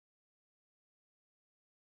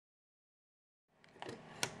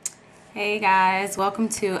Hey guys, welcome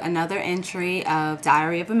to another entry of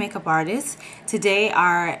Diary of a Makeup Artist. Today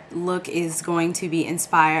our look is going to be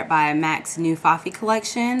inspired by M.A.C's new Fafi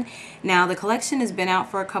collection. Now the collection has been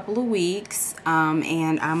out for a couple of weeks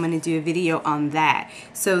and I'm going to do a video on that.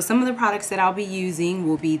 So some of the products that I'll be using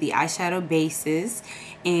will be the eyeshadow bases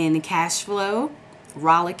in Cash Flow,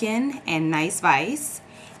 Rollickin, and Nice Vice.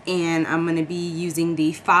 And I'm going to be using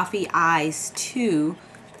the Fafi Eyes 2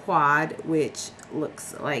 quad, which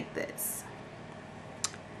looks like this.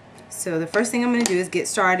 So the first thing I'm going to do is get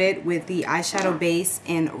started with the eyeshadow base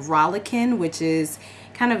in Rollickin, which is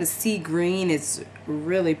kind of a sea green. It's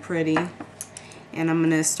really pretty. And I'm going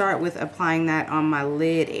to start with applying that on my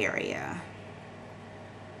lid area.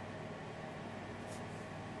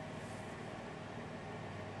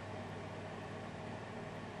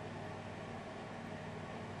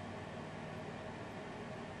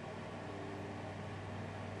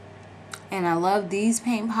 And I love these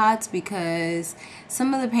paint pots because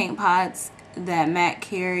some of the paint pots that M.A.C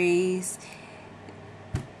carries,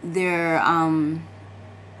 they're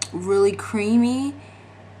really creamy,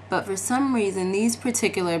 but for some reason these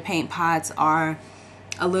particular paint pots are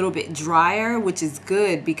a little bit drier, which is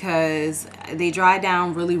good because they dry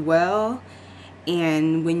down really well,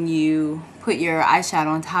 and when you put your eyeshadow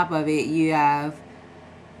on top of it, you have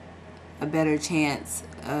a better chance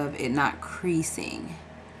of it not creasing.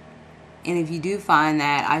 And if you do find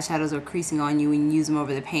that eyeshadows are creasing on you when you use them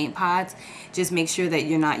over the paint pots, just make sure that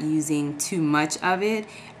you're not using too much of it.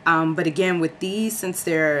 But again, with these, since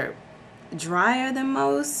they're drier than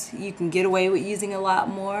most, you can get away with using a lot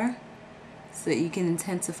more so that you can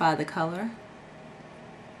intensify the color.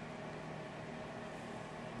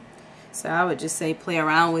 So I would just say play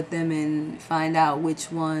around with them and find out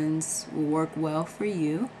which ones will work well for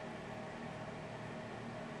you.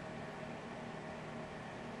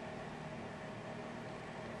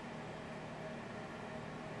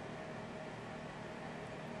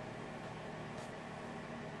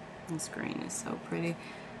 This green is so pretty.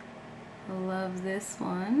 I love this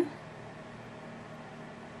one.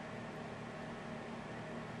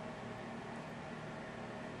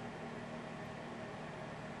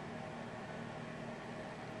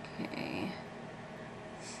 Okay.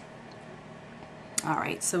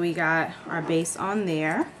 Alright, so we got our base on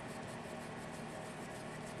there.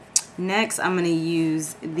 Next, I'm going to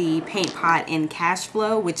use the paint pot in Cash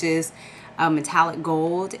Flow, which is metallic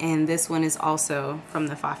gold, and this one is also from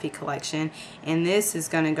the Fafi collection, and this is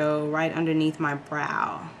going to go right underneath my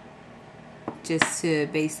brow just to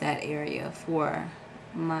base that area for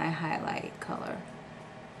my highlight color.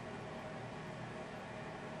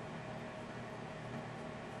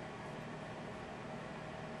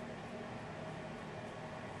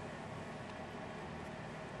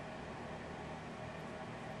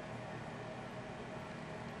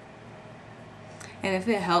 And if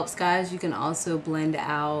it helps, guys, you can also blend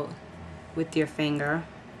out with your finger.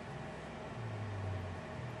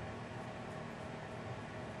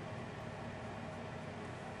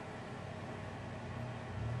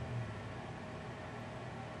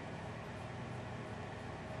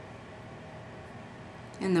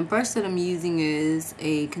 And the brush that I'm using is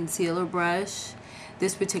a concealer brush.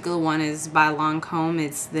 This particular one is by Lancome.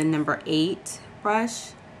 It's the number 8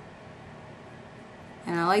 brush.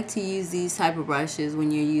 And I like to use these type of brushes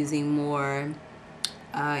when you're using more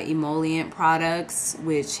emollient products,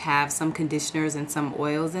 which have some conditioners and some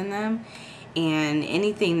oils in them. And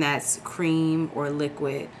anything that's cream or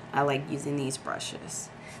liquid, I like using these brushes.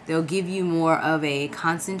 They'll give you more of a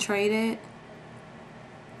concentrated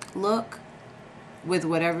look with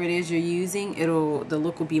whatever it is you're using. The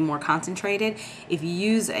look will be more concentrated. If you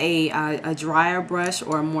use a drier brush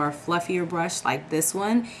or a more fluffier brush like this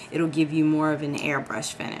one, it'll give you more of an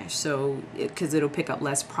airbrush finish. So because it'll pick up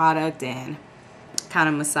less product and kind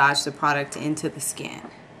of massage the product into the skin.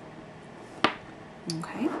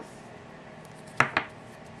 Okay.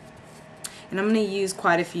 And I'm going to use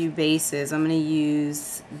quite a few bases. I'm going to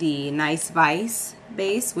use the Nice Vice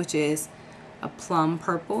base, which is a plum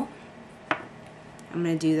purple. I'm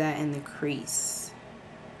going to do that in the crease.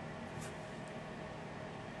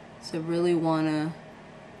 So really want to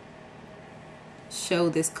show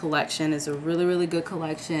this collection. It's a really, really good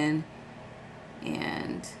collection.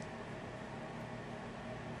 And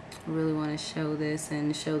I really want to show this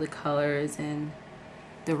and show the colors and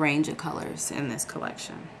the range of colors in this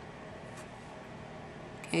collection.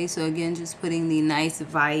 Okay, so again, just putting the Nice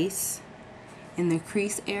Vice in the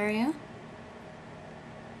crease area.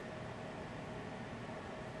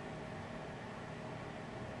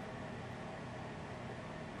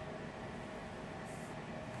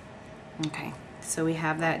 Okay, so we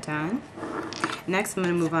have that done. Next, I'm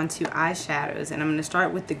going to move on to eyeshadows, and I'm going to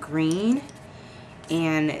start with the green.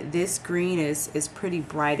 And this green is pretty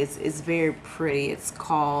bright. It's very pretty. It's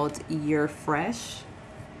called You're Fresh.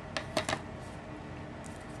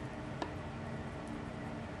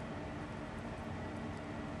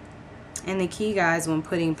 And the key, guys, when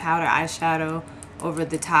putting powder eyeshadow over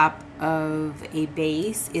the top of a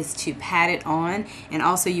base is to pat it on, and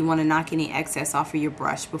also you want to knock any excess off of your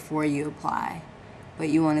brush before you apply. But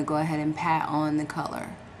you want to go ahead and pat on the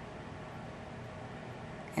color.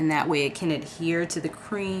 And that way it can adhere to the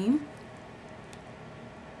cream.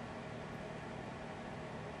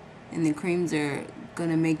 And the creams are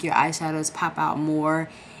gonna make your eyeshadows pop out more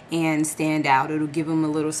and stand out. It'll give them a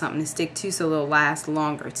little something to stick to, so they'll last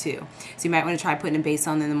longer too. So you might want to try putting a base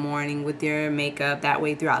on in the morning with your makeup. That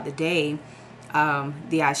way throughout the day,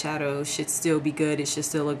 the eyeshadow should still be good. It should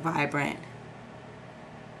still look vibrant.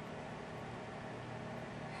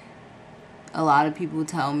 A lot of people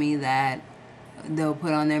tell me that they'll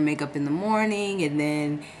put on their makeup in the morning and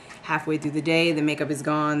then halfway through the day the makeup is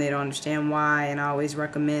gone. They don't understand why, and I always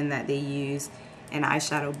recommend that they use an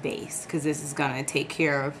eyeshadow base because this is going to take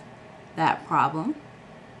care of that problem.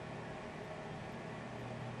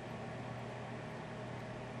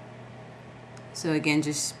 So again,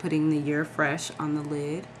 just putting the You're Fresh on the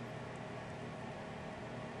lid.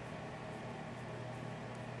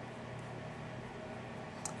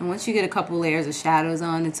 And once you get a couple layers of shadows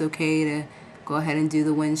on, it's okay to go ahead and do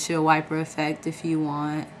the windshield wiper effect if you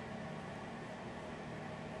want.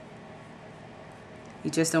 You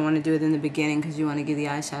just don't want to do it in the beginning because you want to give the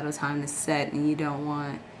eyeshadow time to set and you don't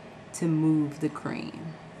want to move the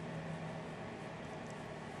cream.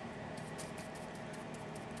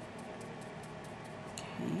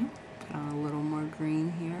 Okay, put on a little more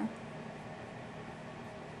green here.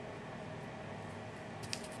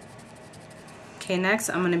 Okay, next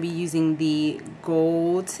I'm going to be using the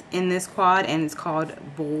gold in this quad, and it's called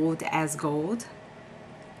Bold as Gold.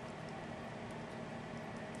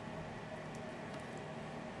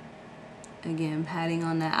 Again, patting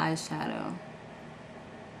on that eyeshadow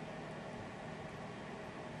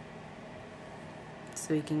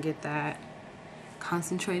so you can get that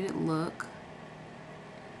concentrated look.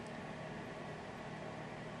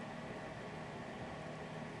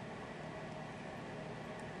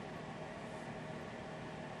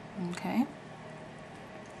 Okay.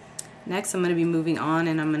 Next, I'm going to be moving on,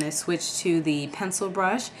 and I'm going to switch to the pencil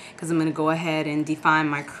brush because I'm going to go ahead and define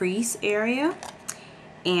my crease area.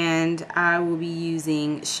 And I will be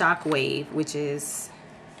using Shockwave, which is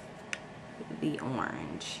the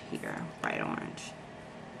orange here, bright orange.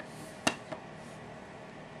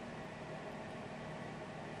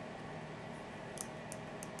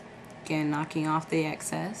 Again, knocking off the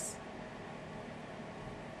excess.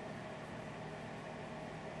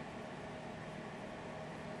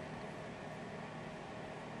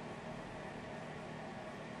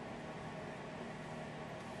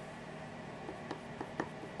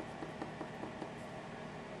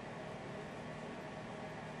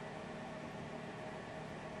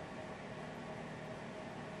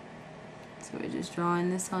 So we're just drawing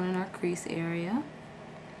this on in our crease area.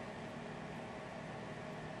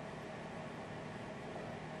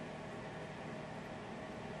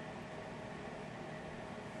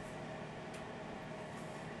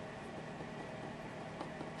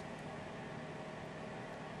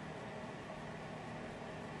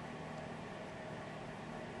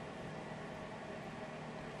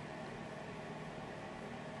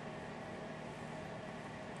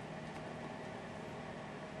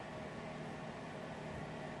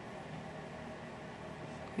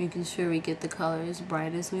 Making sure we get the color as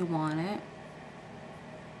bright as we want it.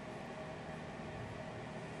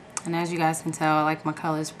 And as you guys can tell, I like my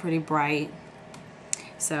colors pretty bright.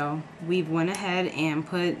 So we went ahead and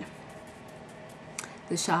put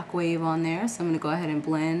the Shockwave on there. So I'm going to go ahead and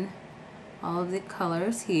blend all of the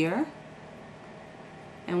colors here.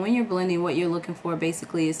 And when you're blending, what you're looking for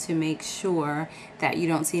basically is to make sure that you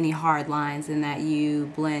don't see any hard lines and that you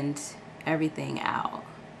blend everything out.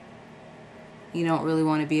 You don't really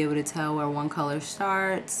want to be able to tell where one color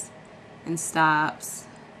starts and stops.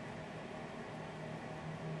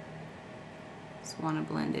 Just want a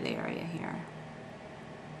blended area here.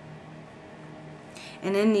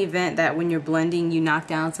 And in the event that when you're blending you knock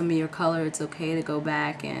down some of your color, it's okay to go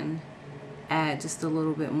back and add just a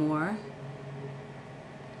little bit more.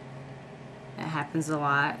 That happens a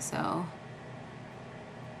lot, so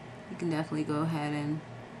you can definitely go ahead and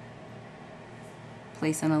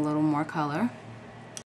place in a little more color.